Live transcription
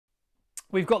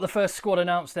We've got the first squad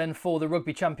announced then for the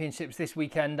Rugby Championships this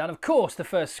weekend, and of course the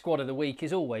first squad of the week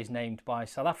is always named by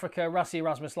South Africa. Rassie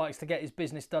Erasmus likes to get his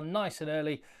business done nice and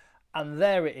early, and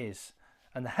there it is.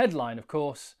 And the headline, of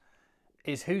course,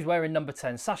 is who's wearing number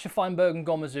 10, Sacha and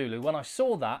Ngomazulu. When I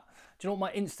saw that, do you know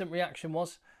what my instant reaction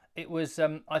was? It was,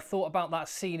 I thought about that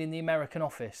scene in The American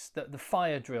Office, the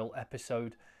fire drill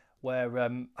episode, where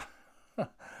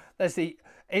there's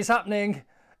it's happening,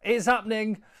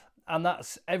 and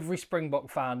that's every Springbok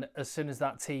fan as soon as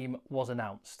that team was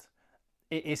announced.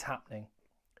 It is happening.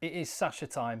 It is Sacha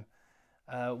time.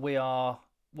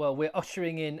 We're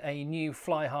ushering in a new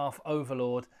fly half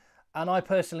overlord, and I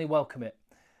personally welcome it.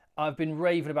 I've been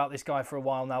raving about this guy for a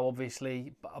while now,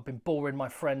 obviously. I've been boring my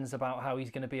friends about how he's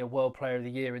going to be a World Player of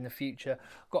the Year in the future.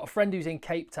 I've got a friend who's in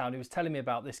Cape Town who was telling me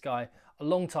about this guy a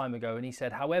long time ago, and he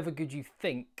said, however good you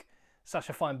think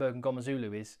Sacha and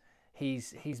Ngomazulu is,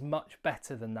 he's much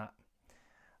better than that.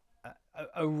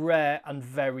 A rare and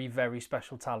very, very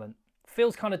special talent.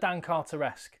 Feels kind of Dan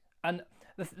Carter-esque. And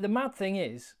the mad thing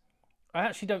is, I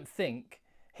actually don't think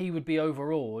he would be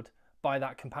overawed by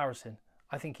that comparison.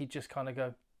 I think he'd just kind of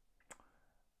go,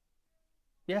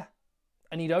 yeah,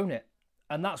 and he'd own it.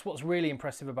 And that's what's really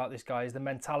impressive about this guy, is the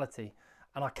mentality.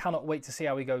 And I cannot wait to see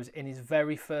how he goes in his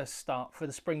very first start for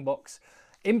the Springboks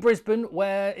in Brisbane,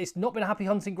 where it's not been a happy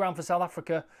hunting ground for South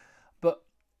Africa. But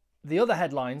the other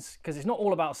headlines, because it's not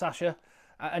all about Sacha,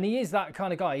 and he is that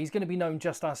kind of guy. He's going to be known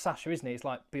just as Sacha, isn't he? It's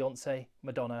like Beyonce,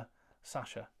 Madonna,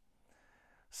 Sacha.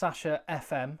 Sacha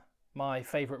FM, my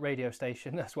favourite radio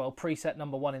station as well, preset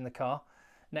number 1 in the car,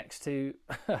 next to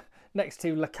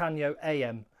Lacanio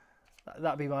AM.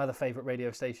 That'd be my other favourite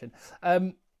radio station.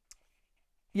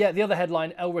 Yeah, the other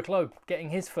headline, Elric Lowe getting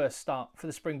his first start for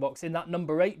the Springboks in that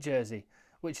number 8 jersey,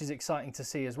 which is exciting to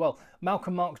see as well.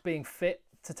 Malcolm Marx being fit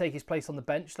to take his place on the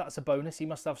bench, that's a bonus. He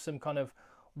must have some kind of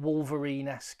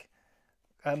Wolverine-esque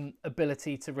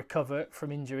ability to recover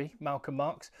from injury, Malcolm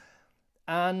Marx.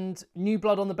 And new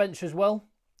blood on the bench as well,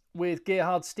 with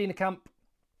Gerhard Steenekamp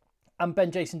and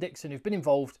Ben Jason Dixon, who've been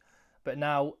involved, but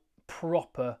now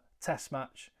proper test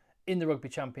match in the Rugby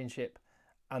Championship,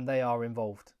 and they are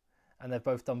involved. And they've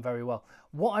both done very well.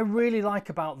 What I really like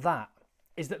about that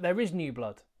is that there is new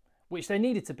blood, which they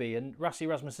needed to be. And Rassie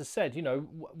Erasmus has said, you know,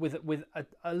 with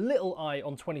a little eye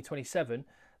on 2027,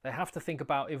 they have to think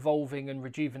about evolving and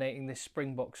rejuvenating this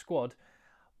Springbok squad.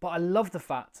 But I love the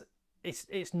fact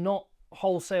it's not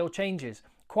wholesale changes.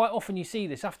 Quite often you see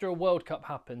this after a World Cup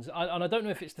happens, and I don't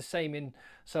know if it's the same in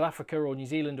South Africa or New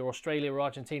Zealand or Australia or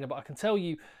Argentina, but I can tell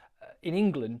you in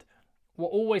England,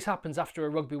 what always happens after a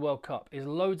Rugby World Cup is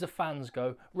loads of fans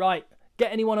go, right,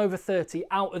 get anyone over 30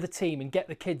 out of the team and get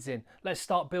the kids in. Let's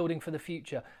start building for the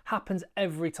future. Happens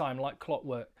every time like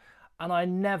clockwork. And I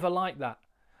never like that.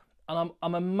 And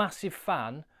I'm a massive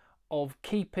fan of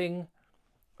keeping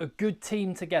a good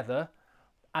team together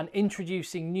and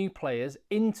introducing new players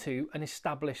into an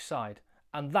established side.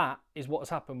 And that is what has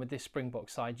happened with this Springbok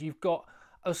side. You've got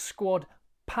a squad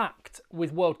packed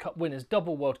with World Cup winners,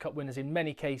 double World Cup winners in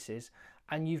many cases,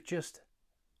 and you've just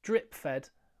drip-fed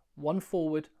one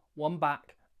forward, one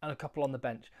back, and a couple on the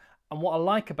bench. And what I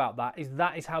like about that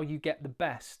is how you get the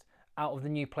best out of the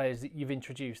new players that you've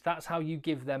introduced. That's how you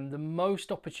give them the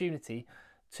most opportunity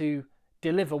to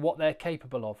deliver what they're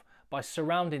capable of, by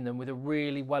surrounding them with a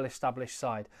really well-established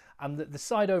side. And the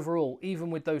side overall,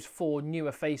 even with those 4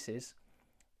 newer faces,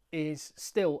 is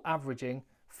still averaging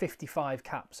 55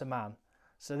 caps a man.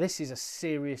 So this is a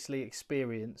seriously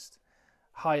experienced,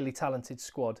 highly talented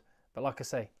squad. But like I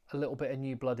say, a little bit of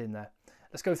new blood in there.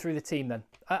 Let's go through the team then.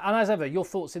 And as ever, your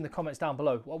thoughts in the comments down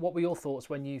below. What were your thoughts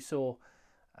when you saw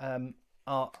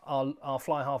our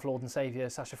fly half Lord and Saviour,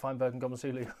 Sacha and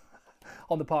Ngomazulu,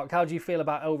 on the park? How do you feel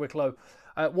about Elric Lowe?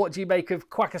 What do you make of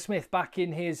Quacker Smith back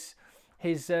in his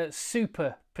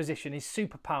super position, his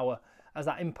superpower as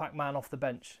that impact man off the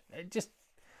bench?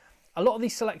 A lot of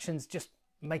these selections just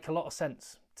make a lot of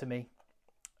sense to me,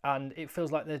 and it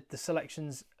feels like the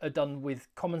selections are done with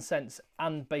common sense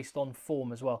and based on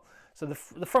form as well. So the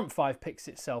front 5 picks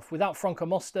itself. Without Franco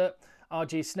Mostert,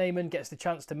 RG Snyman gets the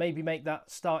chance to maybe make that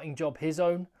starting job his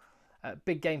own.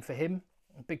 Big game for him,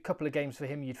 a big couple of games for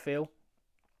him, you'd feel.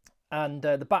 And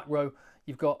the back row,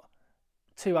 you've got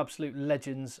 2 absolute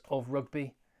legends of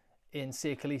rugby in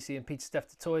Sia Khaleesi and Peter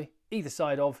Steph Toy, either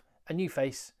side of a new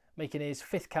face, making his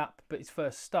 5th cap, but his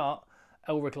first start,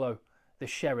 Elric Lowe, the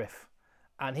Sheriff.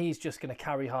 And he's just going to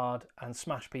carry hard and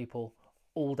smash people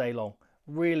all day long.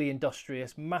 Really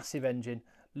industrious, massive engine.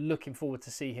 Looking forward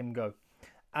to see him go.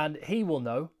 And he will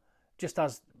know, just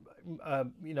as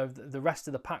you know, the rest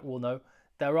of the pack will know,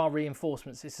 there are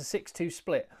reinforcements. It's a 6-2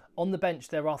 split. On the bench,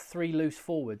 there are 3 loose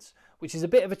forwards, which is a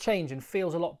bit of a change and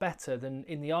feels a lot better than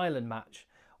in the Ireland match,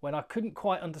 when I couldn't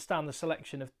quite understand the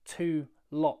selection of 2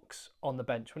 locks on the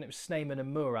bench, when it was Sneijman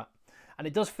and Murat. And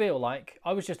it does feel like,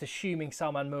 I was just assuming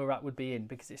Salman Murat would be in,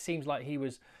 because it seems like he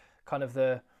was kind of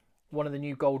one of the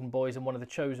new golden boys and one of the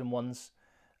chosen ones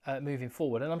moving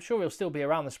forward. And I'm sure he'll still be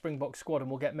around the Springbok squad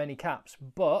and will get many caps.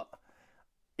 But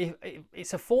if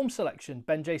it's a form selection.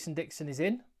 Ben Jason Dixon is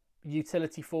in,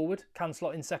 utility forward, can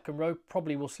slot in second row,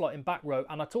 probably will slot in back row.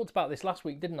 And I talked about this last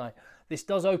week, didn't I? This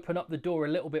does open up the door a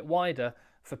little bit wider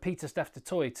for Pieter-Steph du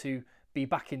Toit to be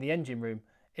back in the engine room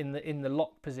in the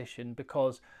lock position,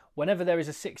 because whenever there is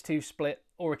a 6-2 split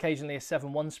or occasionally a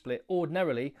 7-1 split,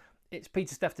 ordinarily it's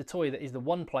Pieter-Steph du Toit that is the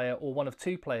one player or one of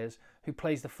 2 players who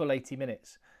plays the full 80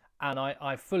 minutes. And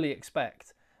I fully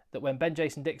expect that when Ben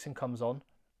Jason Dixon comes on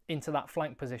into that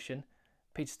flank position,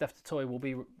 Pieter-Steph du Toit will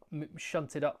be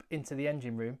shunted up into the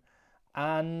engine room.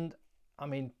 And, I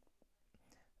mean,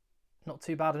 not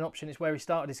too bad an option. It's where he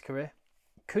started his career.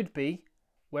 Could be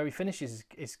where he finishes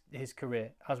his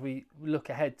career as we look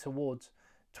ahead towards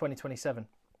 2027.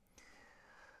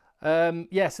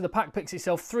 Yeah, so the pack picks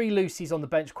itself. 3 loosies on the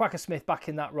bench. Quacker Smith back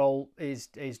in that role is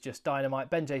just dynamite.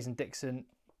 Ben Jason Dixon,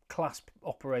 clasp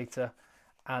operator.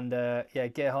 And, yeah,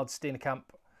 Gerhard Steenekamp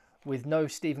with no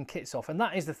Stephen Kitsoff. And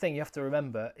that is the thing you have to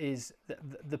remember, is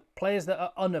the players that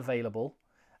are unavailable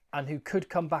and who could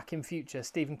come back in future,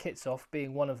 Stephen Kitsoff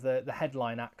being one of the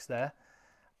headline acts there.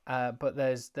 But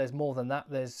there's more than that.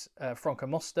 There's Franco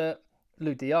Mostert,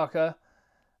 Lou Diaga,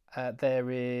 there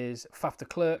is Faf de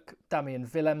Klerk, Damian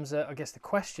Willemse. I guess the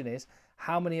question is,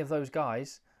 how many of those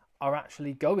guys are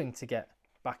actually going to get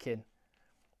back in?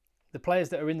 The players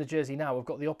that are in the jersey now have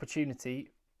got the opportunity,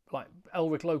 like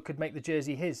Elric Lowe could make the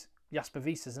jersey his. Jasper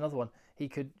Wiese is another one. He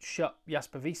could shut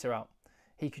Jasper Wiese out.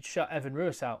 He could shut Evan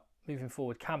Ruis out moving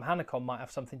forward. Cam Hanekon might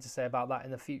have something to say about that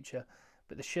in the future.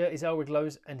 But the shirt is Elric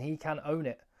Lowe's and he can own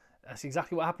it. That's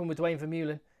exactly what happened with Dwayne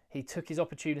Vermeulen. He took his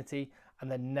opportunity and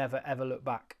then never ever looked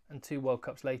back. And 2 World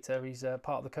Cups later, he's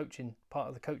part of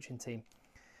the coaching team.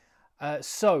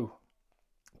 So,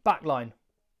 backline,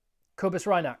 Kubas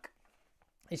Reinach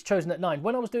is chosen at 9.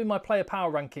 When I was doing my player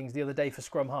power rankings the other day for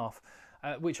scrum half,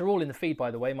 which are all in the feed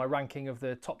by the way, my ranking of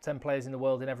the top 10 players in the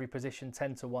world in every position,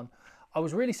 10-1, I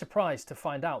was really surprised to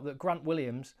find out that Grant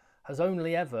Williams has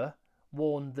only ever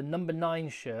worn the number 9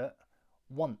 shirt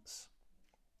once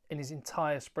in his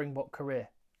entire Springbok career.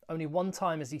 Only one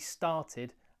time has he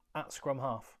started at scrum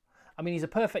half. I mean, he's a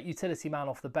perfect utility man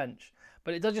off the bench,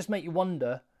 but it does just make you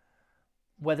wonder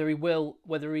whether he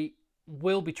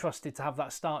will be trusted to have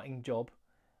that starting job.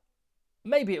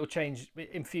 Maybe it will change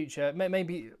in future.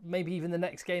 Maybe even the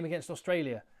next game against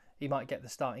Australia, he might get the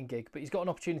starting gig. But he's got an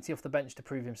opportunity off the bench to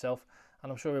prove himself,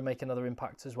 and I'm sure he'll make another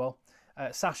impact as well.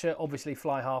 Sacha, obviously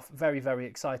fly half, very, very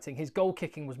exciting. His goal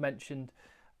kicking was mentioned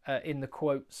in the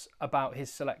quotes about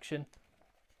his selection.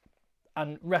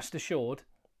 And rest assured,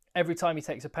 every time he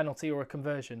takes a penalty or a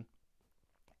conversion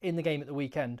in the game at the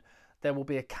weekend, there will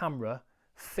be a camera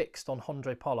fixed on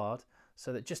Handré Pollard,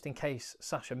 so that just in case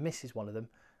Sacha misses one of them,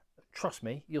 trust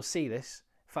me, you'll see this.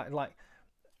 In fact, like,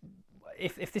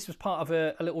 if this was part of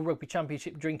a little Rugby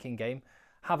Championship drinking game,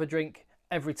 have a drink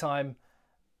every time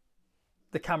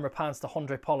the camera pans to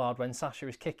Handré Pollard when Sacha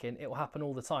is kicking. It will happen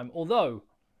all the time. Although,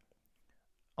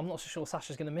 I'm not so sure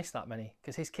Sacha's going to miss that many,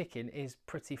 because his kicking is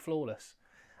pretty flawless.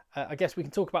 I guess we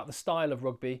can talk about the style of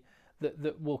rugby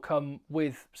that will come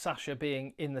with Sacha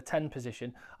being in the 10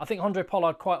 position. I think Handré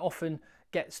Pollard quite often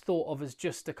gets thought of as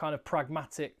just a kind of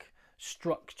pragmatic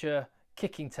structure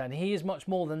kicking 10. He is much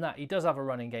more than that. He does have a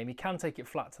running game. He can take it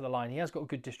flat to the line. He has got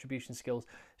good distribution skills.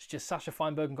 It's just Sacha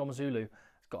Feinberg Ngomazulu has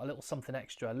got a little something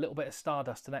extra, a little bit of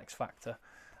stardust and X factor.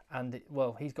 And,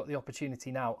 well, he's got the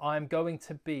opportunity now. I'm going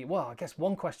to be... Well, I guess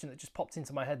one question that just popped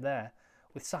into my head there,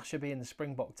 with Sacha being the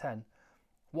Springbok 10,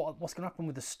 what's going to happen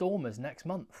with the Stormers next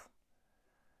month?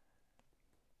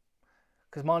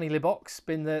 Because Marnie Libok's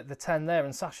been the 10 there,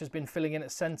 and Sacha's been filling in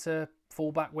at centre,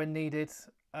 fullback when needed,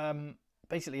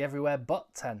 basically everywhere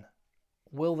but 10.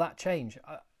 Will that change?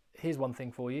 Here's one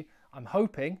thing for you. I'm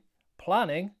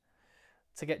planning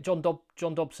to get John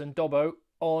Dobson, Dobbo,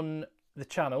 on the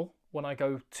channel when I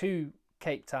go to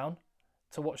Cape Town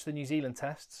to watch the New Zealand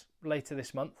tests later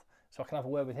this month, so I can have a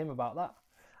word with him about that.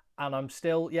 And I'm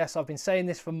still, yes, I've been saying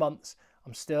this for months,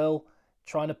 I'm still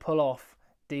trying to pull off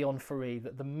Dion Faree,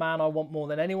 the man I want more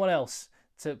than anyone else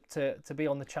to be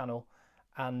on the channel.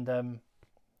 And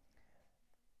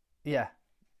yeah,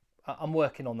 I'm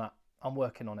working on that. I'm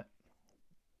working on it.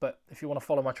 But if you want to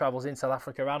follow my travels in South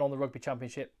Africa and on the Rugby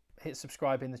Championship, hit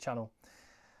subscribe in the channel.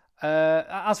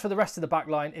 As for the rest of the back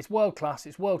line, it's world class,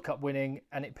 it's World Cup winning,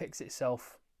 and it picks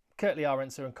itself. Kurtley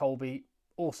Arendse and Colby,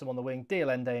 awesome on the wing.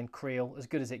 Diolende and Creel, as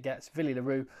good as it gets. Villy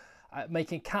LaRue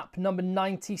making cap number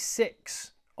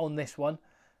 96 on this one.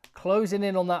 Closing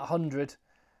in on that 100.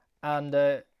 And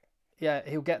yeah,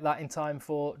 he'll get that in time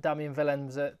for Damien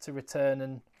Willems to return.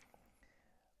 And,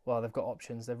 well, they've got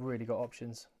options. They've really got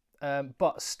options.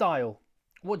 But style.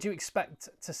 What do you expect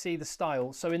to see the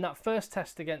style? So in that first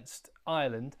test against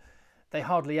Ireland, they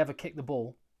hardly ever kicked the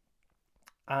ball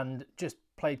and just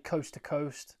played coast to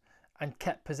coast and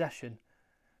kept possession.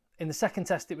 In the second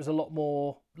test, it was a lot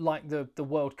more like the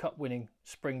World Cup winning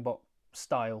Springbok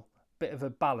style, bit of a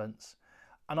balance.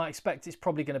 And I expect it's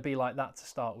probably going to be like that to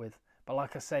start with. But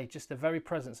like I say, just the very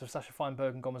presence of Sacha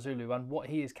Feinberg and Gomazulu and what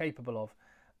he is capable of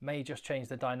may just change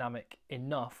the dynamic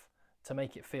enough to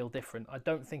make it feel different. I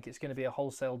don't think it's going to be a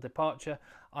wholesale departure.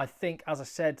 I think, as I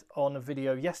said on a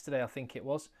video yesterday, I think it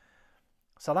was,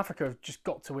 South Africa have just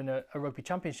got to win a Rugby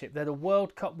Championship. They're the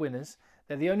World Cup winners.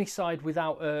 They're the only side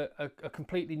without a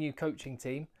completely new coaching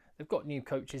team. They've got new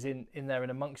coaches in there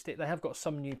and amongst it. They have got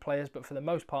some new players, but for the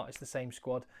most part, it's the same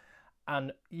squad.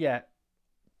 And yeah,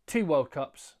 2 World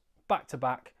Cups, back to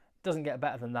back. Doesn't get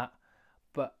better than that.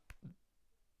 But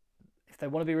if they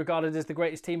want to be regarded as the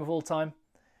greatest team of all time,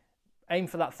 aim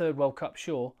for that 3rd World Cup,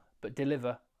 sure, but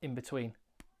deliver in between.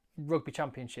 Rugby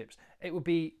Championships. It would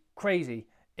be crazy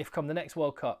if come the next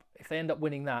World Cup, if they end up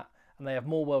winning that and they have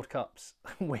more World Cups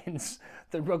wins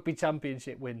than Rugby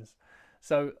Championship wins.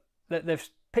 So they've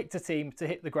picked a team to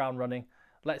hit the ground running.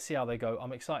 Let's see how they go.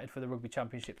 I'm excited for the Rugby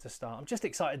Championship to start. I'm just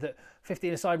excited that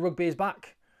 15-a-side rugby is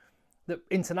back, that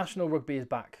international rugby is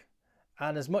back.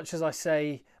 And as much as I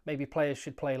say maybe players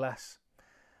should play less,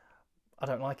 I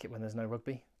don't like it when there's no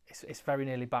rugby. It's very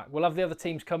nearly back. We'll have the other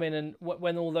teams come in, and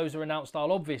when all those are announced,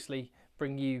 I'll obviously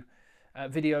bring you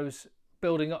videos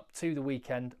building up to the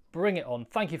weekend. Bring it on.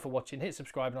 Thank you for watching. Hit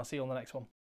subscribe, and I'll see you on the next one.